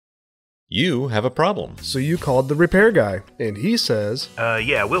You have a problem. So you called the repair guy, and he says,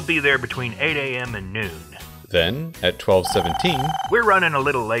 Yeah, we'll be there between 8 a.m. and noon. Then, at 12:17, We're running a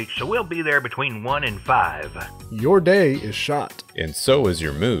little late, so we'll be there between 1 and 5. your day is shot. and so is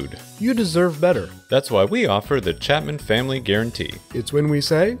your mood. You deserve better. That's why we offer the Chapman Family Guarantee, It's when we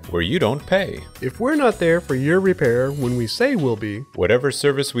say, where you don't pay. if we're not there for your repair when we say we'll be, Whatever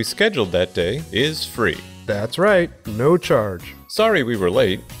service we scheduled that day is free. that's right, no charge. Sorry we were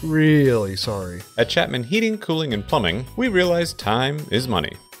late. Really sorry. At Chapman Heating, Cooling, and Plumbing, we realize time is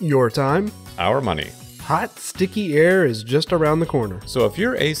money. Your time? Our money. Hot, sticky air is just around the corner. So if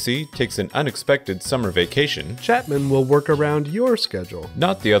your AC takes an unexpected summer vacation, Chapman will work around your schedule.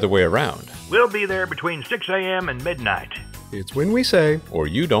 not the other way around, We'll be there between 6 a.m. and midnight. It's when we say, or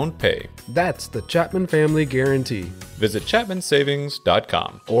you don't pay. that's the Chapman Family Guarantee. Visit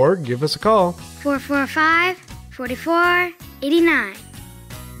chapmansavings.com. Or give us a call. 445-4489.